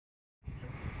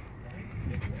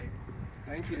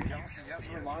Thank you to Kelsey. Yes,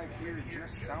 we're live here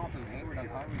just south of Hayward on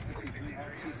Highway 63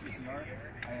 at TCCR.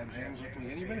 I have James with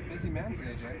me. And you've been a busy man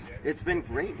today, James. It's been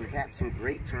great. We've had some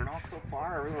great turnout so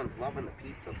far. Everyone's loving the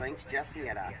pizza. Thanks, Jesse,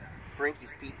 at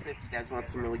Frankie's Pizza. If you guys want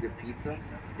some really good pizza,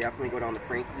 definitely go down to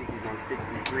Frankie's. He's on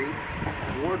 63.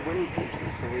 Award-winning pizza,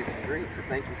 so it's great. So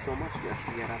thank you so much,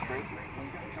 Jesse, at Frankie's. Well,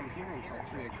 you got to come here until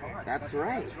 3 o'clock. That's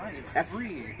right. That's right. It's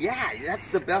free. Yeah, that's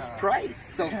the best price.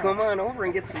 So come on over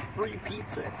and get some free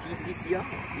pizza at TCCR.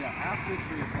 Yeah, after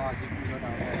 3 o'clock, you can go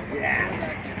down there.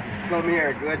 Yeah. Come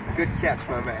here. Good catch,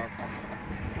 my man.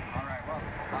 All right. Well, a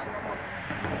couple of things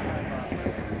that we have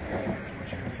for you guys as to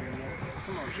what you guys are doing. We have a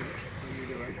couple promotions that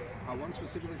you're doing. One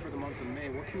specifically for the month of May.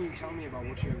 What can you tell me about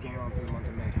what you have going on for the month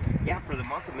of May? Yeah, for the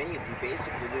month of May, we've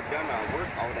done work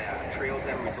out at Trails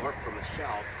and Resort for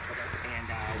Michelle. And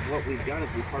what we've done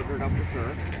is we partnered up with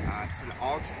her. It's an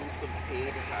all-exclusive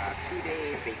paid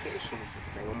 2-day vacation, we could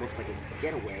say, almost like a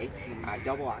getaway,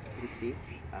 double occupancy.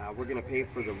 We're going to pay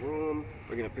for the room,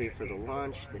 we're going to pay for the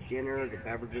lunch, the dinner, the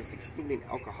beverages, excluding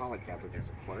alcoholic beverages,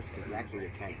 of course, because that can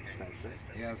get kind of expensive.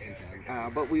 Yes, it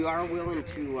can. But we are willing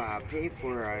to pay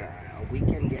for a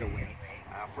weekend getaway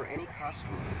for any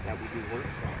customer that we do work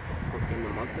for in the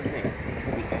month of May.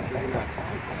 We enter in a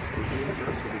contest. The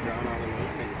universe will be drawn out a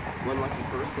name, and one lucky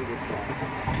person gets a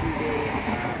 2-day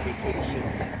vacation.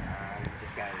 You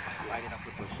just got to line it up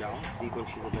with Michelle, see when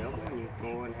she's available, and you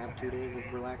go and have 2 days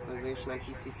of relaxation on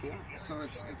TCCR. So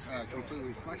it's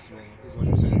completely flexible, is what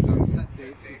you're saying. It's not set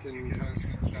dates. You can kind of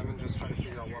speak with them and just try to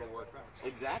figure out what'll work best.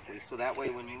 Exactly. So that way,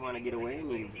 when you want to get away, and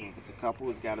if it's a couple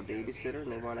who's got a babysitter and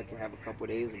they want to have a couple of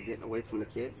days of getting away from the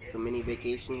kids, it's a mini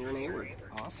vacation here in Hayward.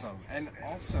 Awesome. And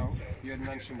also, you had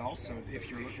mentioned also, if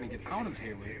you're looking to get out of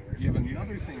Hayward, you have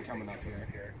another thing coming up here.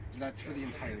 That's for the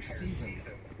entire season.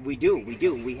 We do.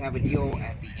 We have a deal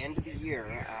at the end of the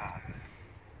year.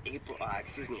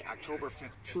 October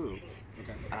 15th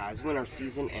is when our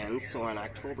season ends. So on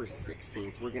October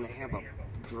 16th, we're going to have a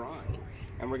drawing,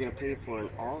 and we're going to pay for an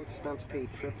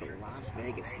all-expense-paid trip to Las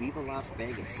Vegas. Viva Las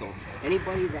Vegas. So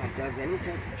anybody that does any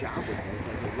type of job with this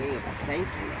as a way of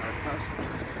thanking our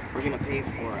customers, we're going to pay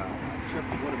for a trip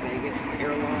to go to Vegas,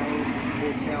 airline,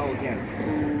 hotel, again,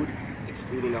 food,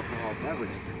 excluding alcohol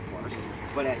beverages, of course.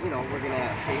 But we're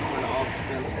gonna pay for an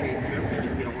all-expense-paid trip. You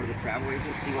just get over to the travel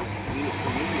agency when it's convenient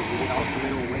for you. You can get out in the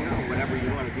middle of winter or whatever you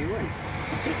want to do, and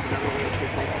it's just another way to say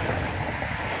thank you for Jesus.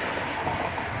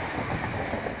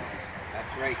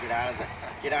 That's right.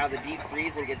 Get out of the deep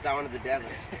freeze and get down to the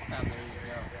desert. There you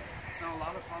go. So a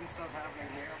lot of fun stuff happening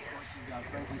here. Of course, you've got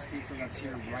Frankie's Pizza that's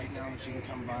here right now that you can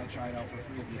come by, try it out for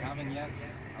free if you haven't yet.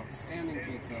 Outstanding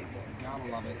pizza, gotta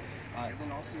love it. And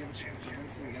then also you have a chance to win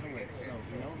some getaways. So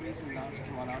no reason not to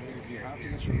come on out here if you have to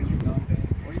get your roof done,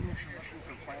 or even if you're looking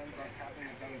for plans on having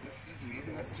it done this season. It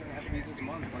doesn't necessarily have to be this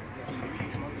month, but if you do it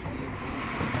this month, there's even bigger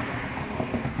benefit for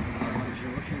you. But if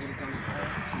you're looking to get it done at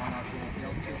home, come on out here.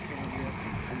 They'll take care of you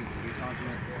completely. We talked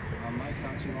with Mike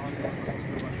not too long ago. Let us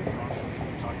know about your process. We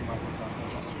were talking about with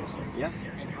adjusters. Yes.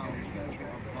 And how you guys go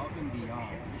above and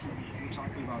beyond. We're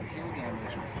talking about hail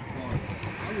damage. Well,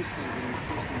 I was thinking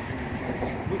first thing we're going to guys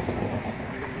do roofing.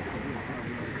 We're going to look at the roof. Now we're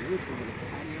going to look at the roof. We're going to look at the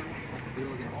patio. We're going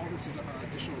to look at all this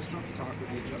additional stuff to talk with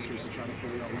the adjusters to try to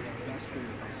figure out what's best for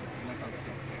your customer. And that's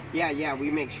outstanding. Yeah, we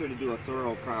make sure to do a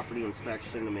thorough property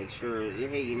inspection to make sure,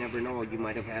 hey, you never know, you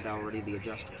might have had already, the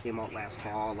adjuster came out last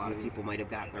fall, a lot of people might have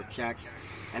gotten their checks,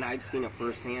 and I've seen it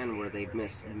firsthand where they've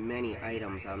missed many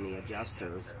items on the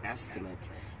adjuster's estimate,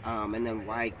 and then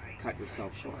why cut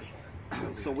yourself short?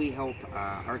 So we help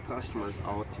our customers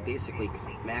out to basically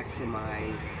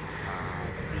maximize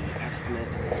the estimate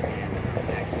and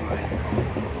maximize the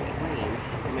claim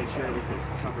and make sure everything's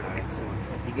covered on it. So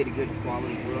you get a good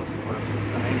quality roof, or if the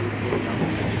siding's laid up,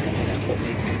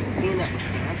 seeing that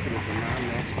Wisconsin is a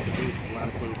non-matching state, it's a lot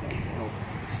of things that we can help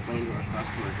explain to our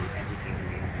customers and educate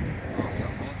them.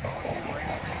 Awesome. Well, it's all here right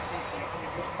at TCCR.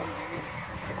 We'll go ahead and give you the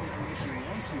contact information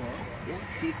once more. Yeah,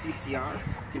 TCCR.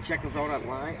 You can check us out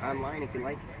online if you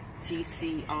like.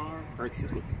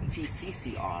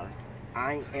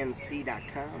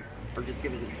 TCCRinc.com, or just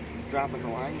drop us a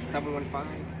line,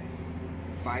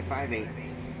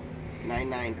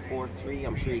 715-558-9943.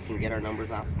 I'm sure you can get our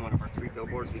numbers off one of our 3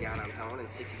 billboards we got on town in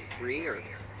 63, or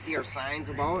see our signs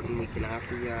about, and we can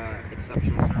offer you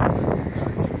exceptional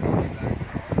service.